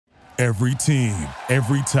Every team,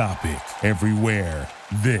 every topic, everywhere.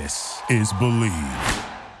 This is Believe.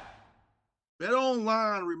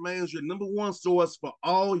 BetOnline remains your number one source for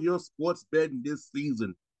all your sports betting this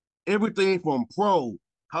season. Everything from pro,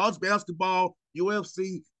 college basketball,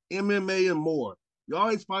 UFC, MMA, and more. You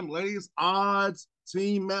always find the latest odds,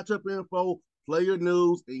 team matchup info, player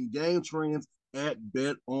news, and game trends at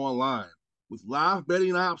BetOnline. With live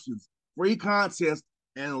betting options, free contests,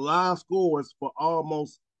 and live scores for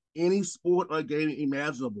almost any sport or game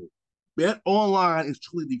imaginable. BetOnline is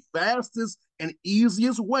truly the fastest and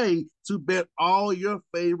easiest way to bet all your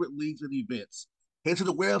favorite leagues and events. Head to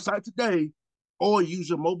the website today or use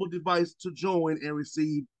your mobile device to join and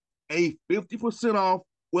receive a 50% off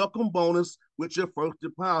welcome bonus with your first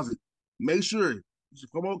deposit. Make sure you use the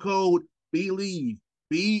promo code BELIEVE,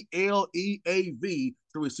 BLEAV,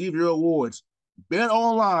 to receive your awards.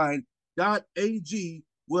 BetOnline.ag,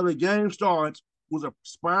 where the game starts, was a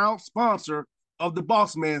proud sponsor of the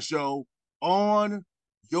Boss Man Show on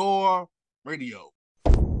your radio.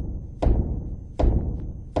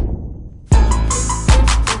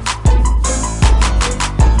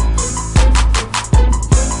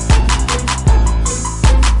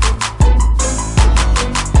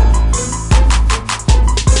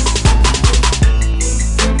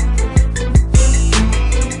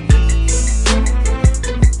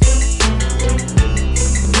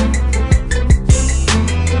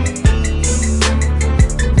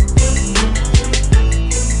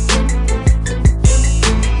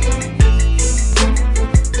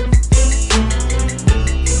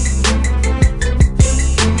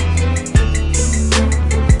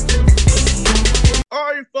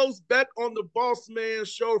 Back on the Boss Man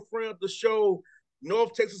Show, friend of the show,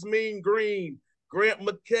 North Texas Mean Green, Grant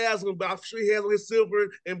McCaslin, but I'm sure he has on his silver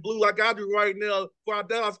and blue like I do right now for our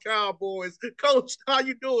Dallas Cowboys. Coach, how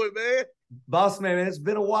you doing, man? Boss Man, it's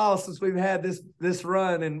been a while since we've had this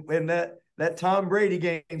run, and that Tom Brady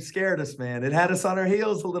game scared us, man. It had us on our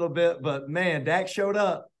heels a little bit, but man, Dak showed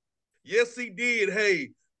up. Yes, he did.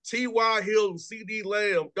 Hey, T.Y. Hilton, C.D.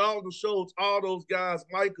 Lamb, Dalton Schultz, all those guys,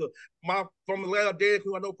 Micah, from Atlanta, Dan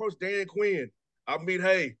Quinn, I know first Dan Quinn. I mean,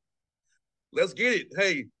 hey, let's get it.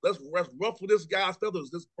 Hey, let's ruffle this guy's feathers,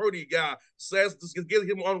 this Purdy guy. Says let's get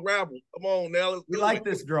him unraveled. Come on now. We like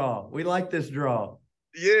this draw.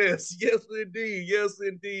 Yes,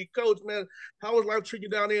 indeed. Coach, man, how was life treating you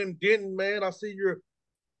down there in Denton, man? I see you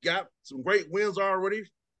got some great wins already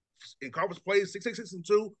in conference play,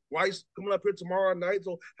 6-6-2. Rice coming up here tomorrow night.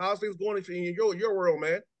 So how's things going in your world,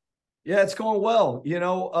 man? Yeah, it's going well.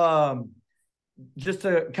 Just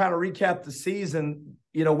to kind of recap the season,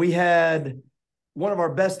 we had one of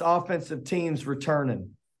our best offensive teams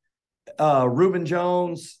returning. Reuben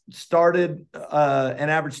Jones started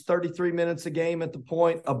and averaged 33 minutes a game at the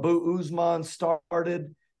point. Abu Usman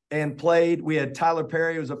started and played. We had Tyler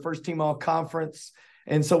Perry, who was a first-team all-conference.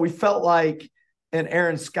 And so we felt like, and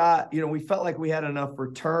Aaron Scott, we felt like we had enough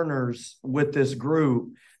returners with this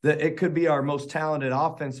group that it could be our most talented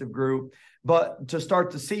offensive group. But to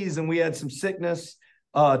start the season, we had some sickness.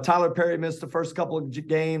 Tyler Perry missed the first couple of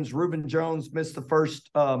games. Reuben Jones missed the first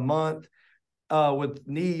month with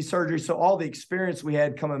knee surgery. So all the experience we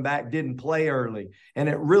had coming back didn't play early. And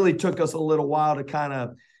it really took us a little while to kind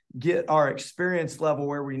of get our experience level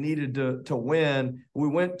where we needed to win. We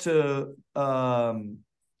went to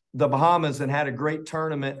the Bahamas and had a great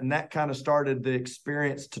tournament, and that kind of started the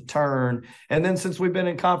experience to turn. And then since we've been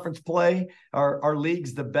in conference play, our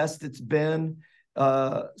league's the best it's been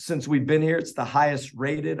since we've been here. It's the highest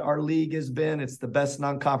rated our league has been. It's the best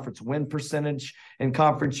non-conference win percentage in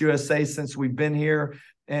Conference USA since we've been here.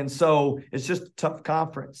 And so it's just a tough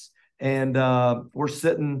conference. And we're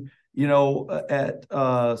sitting, at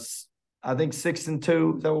I think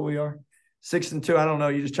 6-2. Is that what we are? 6-2. I don't know.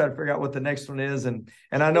 You just try to figure out what the next one is. And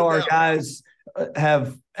I know our guys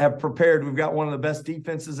have prepared. We've got one of the best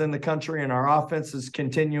defenses in the country, and our offense is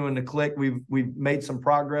continuing to click. We've made some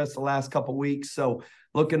progress the last couple of weeks. So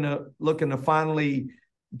looking to finally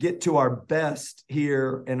get to our best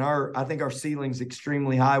here. And I think our ceiling's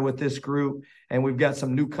extremely high with this group. And we've got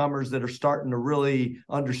some newcomers that are starting to really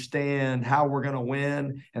understand how we're going to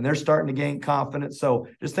win, and they're starting to gain confidence. So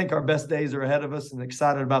just think our best days are ahead of us, and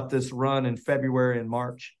excited about this run in February and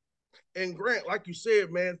March. And Grant, like you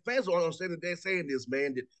said, man, fans don't understand that they're saying this,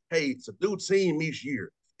 man, that, hey, it's a new team each year.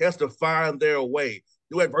 It has to find their way,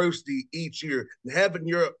 new adversity each year. And having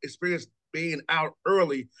your experience being out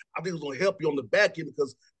early, I think it's going to help you on the back end,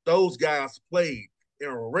 because those guys played and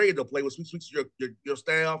are ready to play, which speaks to your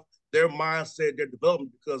staff, their mindset, their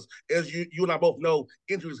development, because as you and I both know,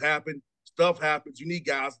 injuries happen, stuff happens. You need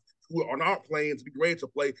guys who are not playing to be ready to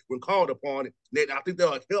play when called upon. And I think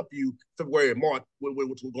that'll help you February and March with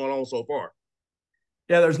what's going on so far.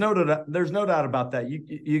 Yeah, there's no doubt about that.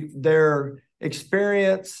 Their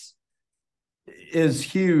experience is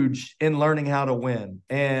huge in learning how to win.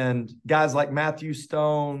 And guys like Matthew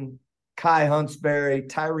Stone, Kai Huntsberry,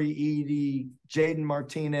 Tyree Eady, Jaden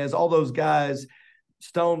Martinez, all those guys.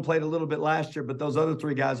 Stone played a little bit last year, but those other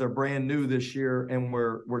three guys are brand new this year and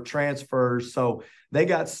were transfers. So they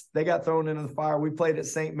got thrown into the fire. We played at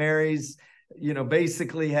St. Mary's,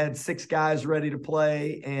 basically had 6 guys ready to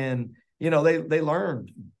play. And, they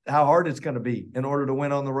learned how hard it's going to be in order to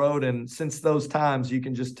win on the road. And since those times, you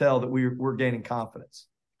can just tell that we're gaining confidence.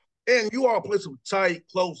 And you all play some tight,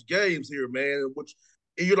 close games here, man, which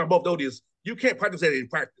you and I both know this. You can't practice that in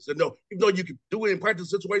practice. And no, even though you can do it in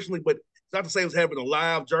practice situationally, but it's not the same as having a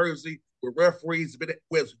live jersey with referees,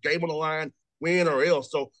 with game on the line, win or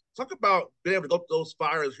else. So talk about being able to go through those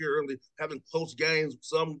fires here early, having close games.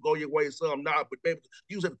 Some go your way, some not, but be able to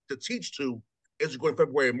use it to teach to as you go in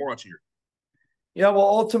February and March here. Yeah, well,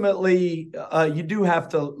 ultimately, you do have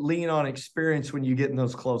to lean on experience when you get in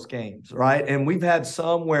those close games, right? And we've had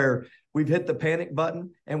some where we've hit the panic button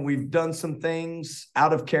and we've done some things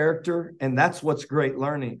out of character. And that's what's great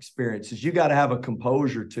learning experiences. You got to have a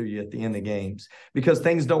composure to you at the end of games because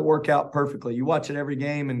things don't work out perfectly. You watch it every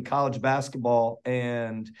game in college basketball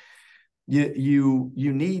and you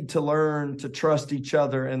need to learn to trust each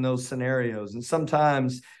other in those scenarios. And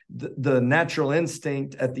sometimes the natural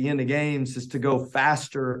instinct at the end of games is to go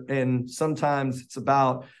faster. And sometimes it's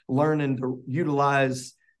about learning to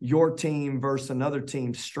utilize your team versus another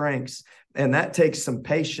team's strengths. And that takes some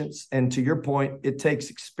patience. And to your point, it takes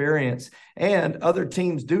experience. And other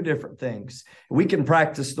teams do different things. We can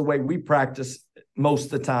practice the way we practice most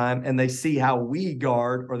of the time, and they see how we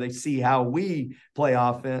guard or they see how we play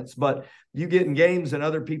offense. But you get in games and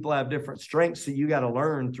other people have different strengths, so you got to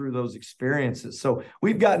learn through those experiences. So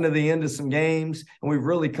we've gotten to the end of some games, and we've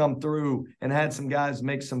really come through and had some guys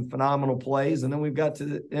make some phenomenal plays. And then we've got to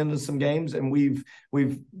the end of some games, and we've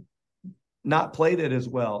not played it as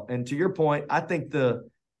well. And to your point, I think the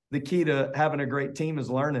key to having a great team is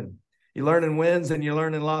learning. You learn in wins and you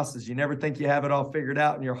learn in losses. You never think you have it all figured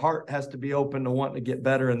out, and your heart has to be open to wanting to get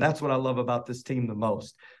better. And that's what I love about this team the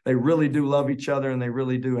most. They really do love each other, and they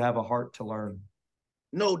really do have a heart to learn.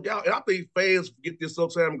 No doubt. And I think fans forget this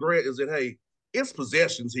sometimes, Grant, is that, hey, it's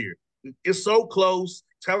possessions here. It's so close,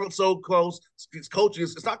 talent so close. It's coaching.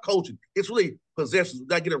 It's not coaching. It's really possessions.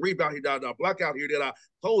 Did I get a rebound here? Did I block out here? Did I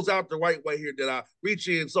close out the right way here? Did I reach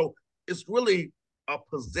in? So it's really a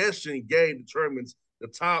possession game determines the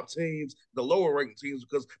top teams, the lower ranked teams,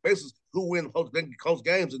 because basically who win close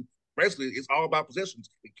games, and basically it's all about possessions.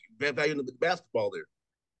 Value in the basketball there.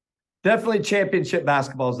 Definitely championship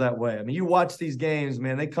basketball is that way. I mean, you watch these games,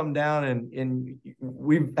 man, they come down and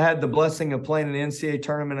we've had the blessing of playing in the NCAA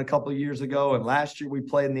tournament a couple of years ago. And last year we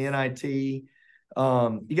played in the NIT.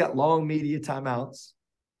 You got long media timeouts.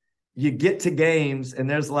 You get to games and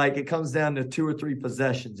it comes down to 2 or 3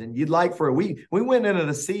 possessions. And you'd like we went into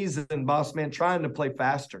the season, boss man, trying to play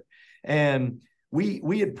faster. And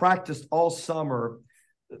we had practiced all summer,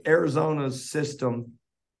 Arizona's system.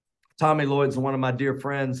 Tommy Lloyd's one of my dear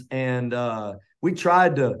friends. And we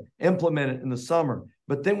tried to implement it in the summer,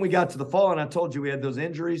 but then we got to the fall and I told you we had those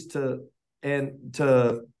injuries to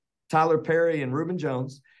Tyler Perry and Reuben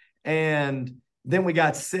Jones. And then we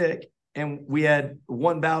got sick. And we had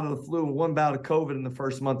one bout of the flu and one bout of COVID in the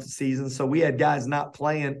first month of the season. So we had guys not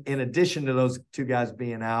playing in addition to those 2 guys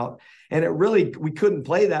being out. And we couldn't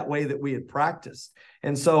play that way that we had practiced.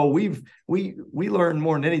 And so we learned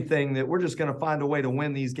more than anything that we're just going to find a way to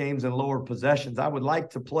win these games in lower possessions. I would like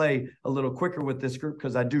to play a little quicker with this group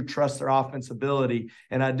because I do trust their offense ability.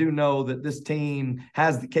 And I do know that this team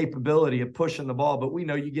has the capability of pushing the ball, but we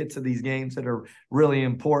know you get to these games that are really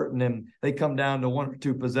important and they come down to 1 or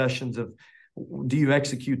 2 possessions of, do you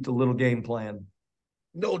execute the little game plan?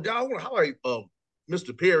 No doubt. I want to highlight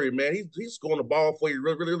Mr. Perry, man. He's scoring the ball for you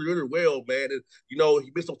really well, man. And,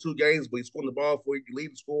 he missed up 2 games, but he's scoring the ball for you. You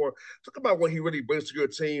lead the score. Talk about what he really brings to your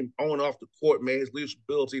team on and off the court, man. His leadership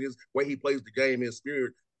ability, his way he plays the game, his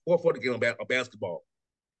spirit for the game of basketball.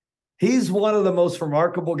 He's one of the most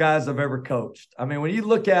remarkable guys I've ever coached. I mean, when you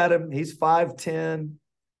look at him, he's 5'10",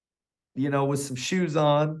 with some shoes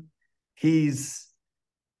on. He's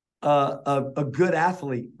a good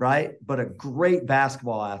athlete, right? But a great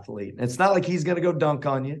basketball athlete. It's not like he's going to go dunk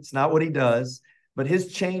on you. It's not what he does. But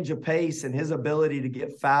his change of pace and his ability to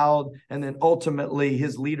get fouled, and then ultimately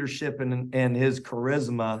his leadership and his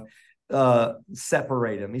charisma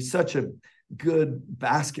separate him. He's such a good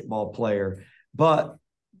basketball player. But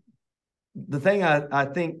the thing I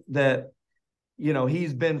think that,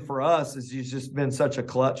 he's been for us is he's just been such a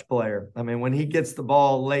clutch player. I mean, when he gets the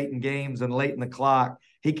ball late in games and late in the clock,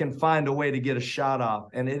 he can find a way to get a shot off.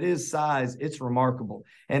 And at his size, it's remarkable.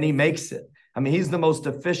 And he makes it. I mean, he's the most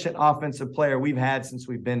efficient offensive player we've had since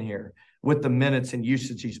we've been here with the minutes and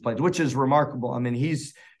usage he's played, which is remarkable. I mean,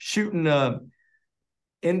 he's shooting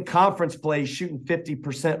in conference play, shooting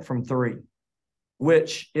 50% from three,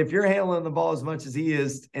 which if you're handling the ball as much as he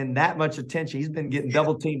is and that much attention, he's been getting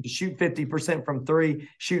double teamed to shoot 50% from three,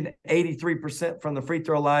 shooting 83% from the free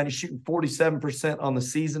throw line. He's shooting 47% on the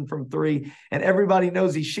season from three, and everybody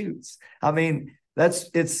knows he shoots. I mean,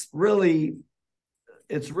 it's really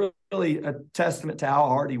a testament to how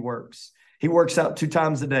hard he works. He works out 2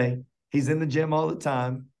 times a day. He's in the gym all the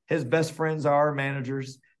time. His best friends are our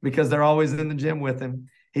managers because they're always in the gym with him.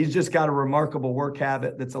 He's just got a remarkable work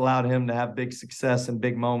habit that's allowed him to have big success and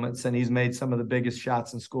big moments, and he's made some of the biggest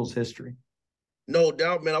shots in school's history. No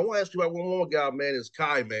doubt, man. I want to ask you about one more guy, man, is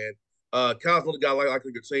Kai, man. Kai's another guy like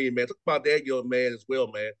your team, man. Talk about that young man as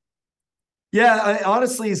well, man. Yeah,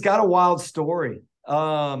 honestly, he's got a wild story.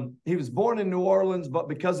 He was born in New Orleans, but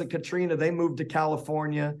because of Katrina, they moved to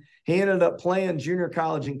California. He ended up playing junior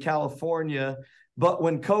college in California, but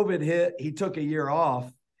when COVID hit, he took a year off.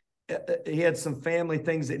 He had some family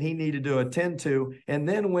things that he needed to attend to, and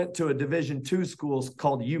then went to a Division II school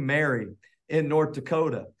called UMary in North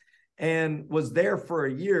Dakota, and was there for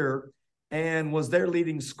a year and was their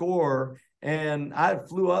leading scorer. And I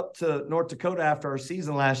flew up to North Dakota after our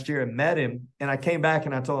season last year and met him, and I came back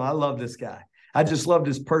and I told him, I love this guy. I just loved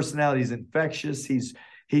his personality. He's infectious.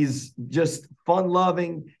 He's just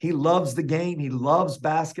fun-loving. He loves the game. He loves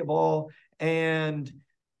basketball. And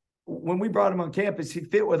when we brought him on campus, he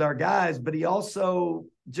fit with our guys, but he also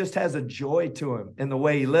just has a joy to him in the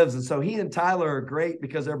way he lives. And so he and Tyler are great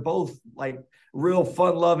because they're both like real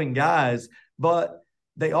fun-loving guys, but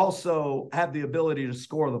they also have the ability to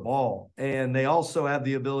score the ball, and they also have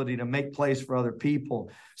the ability to make plays for other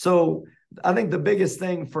people. So I think the biggest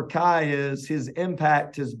thing for Kai is his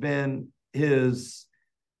impact has been his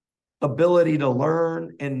ability to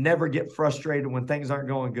learn and never get frustrated when things aren't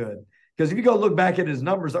going good. Because if you go look back at his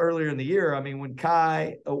numbers earlier in the year, I mean, when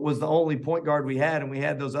Kai was the only point guard we had and we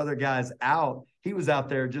had those other guys out, he was out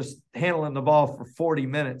there just handling the ball for 40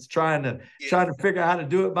 minutes, trying to figure out how to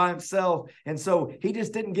do it by himself. And so he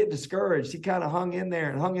just didn't get discouraged. He kind of hung in there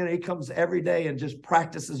and hung in. He comes every day and just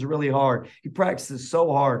practices really hard. He practices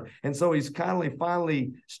so hard. And so he's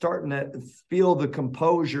finally starting to feel the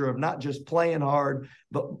composure of not just playing hard,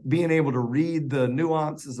 but being able to read the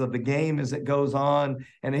nuances of the game as it goes on.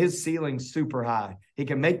 And his ceiling's super high. He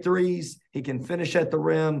can make threes. He can finish at the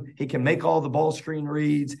rim. He can make all the ball screen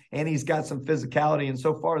reads, and he's got some physicality. And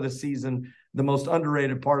so far this season, the most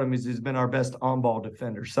underrated part of him is he's been our best on-ball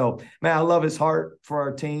defender. So, man, I love his heart for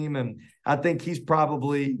our team, and I think he's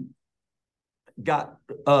probably got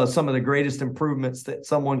some of the greatest improvements that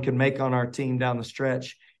someone can make on our team down the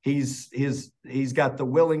stretch. He's got the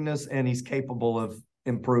willingness, and he's capable of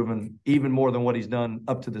improving even more than what he's done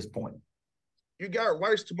up to this point. You got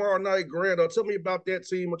Rice tomorrow night, Grant. Tell me about that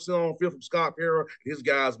team. What's on field from Scott Perra and his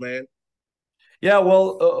guys, man. Yeah,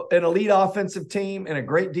 well, an elite offensive team and a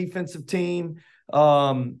great defensive team.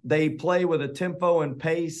 They play with a tempo and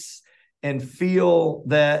pace and feel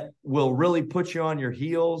that will really put you on your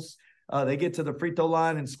heels. They get to the free throw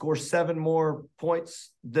line and score 7 more points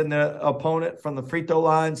than the opponent from the free throw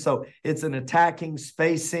line. So it's an attacking,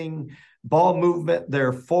 spacing, ball movement.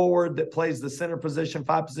 They're forward that plays the center position,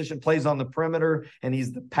 5 position, plays on the perimeter, and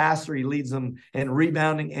he's the passer. He leads them in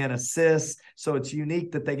rebounding and assists. So it's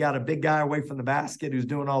unique that they got a big guy away from the basket who's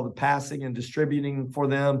doing all the passing and distributing for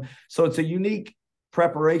them. So it's a unique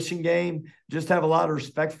preparation game. Just have a lot of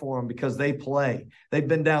respect for them because they play. They've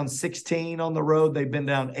been down 16 on the road. They've been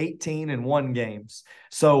down 18 in 1 games.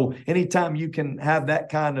 So anytime you can have that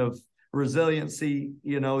kind of resiliency,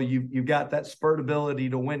 you've got that spurt ability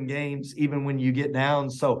to win games even when you get down.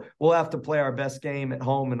 So we'll have to play our best game at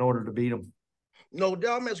home in order to beat them. No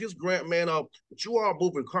doubt, man. Just Grant, man. But you are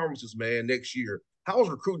moving conferences, man, next year. How's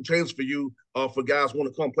recruiting changed for you? For guys who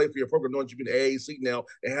want to come play for your program, knowing you've been in AAC now,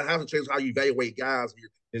 and how's it changed how you evaluate guys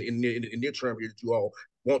here in near term here that you all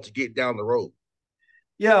want to get down the road?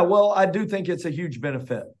 Yeah, well, I do think it's a huge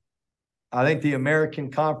benefit. I think the American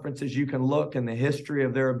Conference, as you can look in the history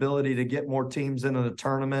of their ability to get more teams into the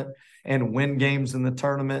tournament and win games in the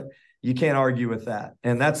tournament, you can't argue with that.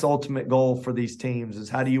 And that's the ultimate goal for these teams is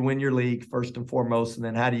how do you win your league first and foremost, and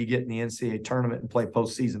then how do you get in the NCAA tournament and play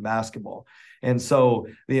postseason basketball? And so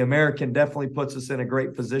the American definitely puts us in a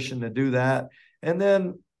great position to do that. And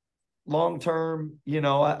then long term,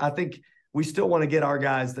 I think we still want to get our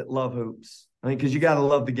guys that love hoops. I mean, because you got to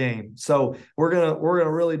love the game. So we're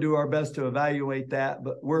gonna really do our best to evaluate that.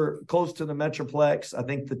 But we're close to the Metroplex. I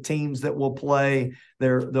think the teams that will play,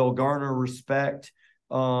 they'll garner respect.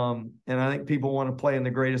 And I think people want to play in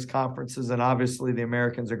the greatest conferences, and obviously the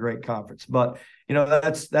American's a great conference. But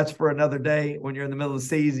that's for another day. When you're in the middle of the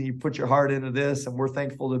season, you put your heart into this, and we're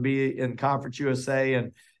thankful to be in Conference USA,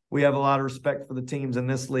 and we have a lot of respect for the teams in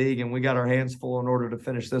this league, and we got our hands full in order to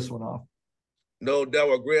finish this one off. No doubt,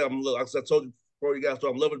 I agree. Like I told you before you guys, so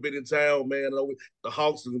I'm loving being in town, man. The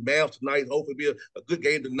Hawks and the Mavs tonight. Hopefully, be a good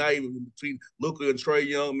game tonight between Luka and Trae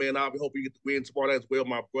Young, man. I hope you get the win tomorrow as well,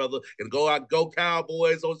 my brother. And go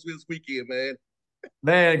Cowboys on this weekend, man.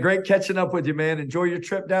 Man, great catching up with you, man. Enjoy your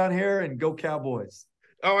trip down here and go Cowboys.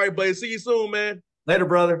 All right, buddy. See you soon, man. Later,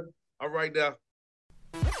 brother. All right, now.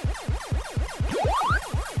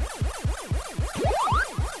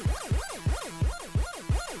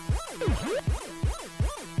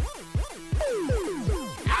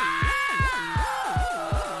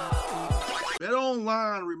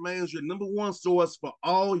 BetOnline remains your number one source for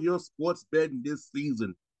all your sports betting this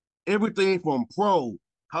season. Everything from pro,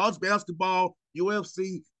 college basketball,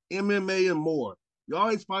 UFC, MMA, and more. You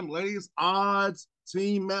always find the latest odds,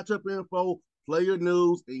 team matchup info, player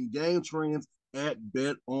news, and game trends at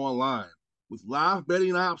BetOnline. With live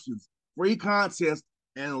betting options, free contests,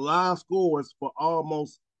 and live scores for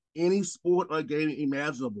almost any sport or game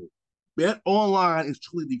imaginable. BetOnline is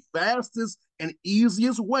truly the fastest and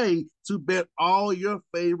easiest way to bet all your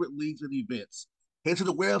favorite leagues and events. Head to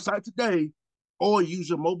the website today or use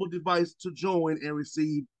your mobile device to join and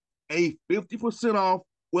receive a 50% off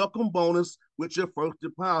welcome bonus with your first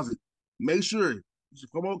deposit. Make sure you use the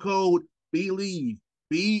promo code BELIEVE,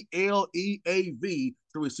 BLEAV,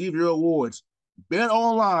 to receive your awards.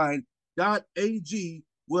 BetOnline.ag,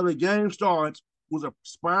 where the game starts, was a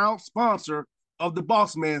proud sponsor of the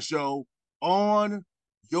Boss Man Show on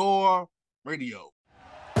your radio.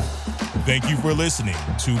 Thank you for listening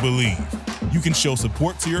to Believe. You can show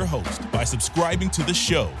support to your host by subscribing to the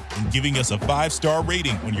show and giving us a 5-star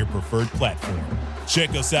rating on your preferred platform. Check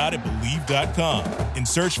us out at Believe.com and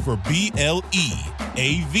search for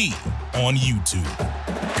BLEAV on YouTube.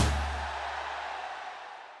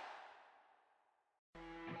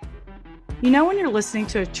 You know when you're listening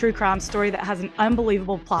to a true crime story that has an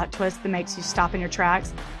unbelievable plot twist that makes you stop in your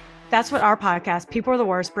tracks? That's what our podcast, People Are the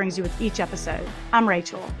Worst, brings you with each episode. I'm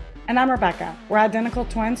Rachel. And I'm Rebecca. We're identical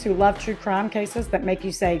twins who love true crime cases that make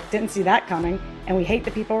you say, didn't see that coming, and we hate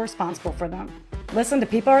the people responsible for them. Listen to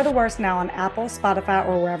People Are the Worst now on Apple, Spotify,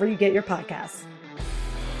 or wherever you get your podcasts.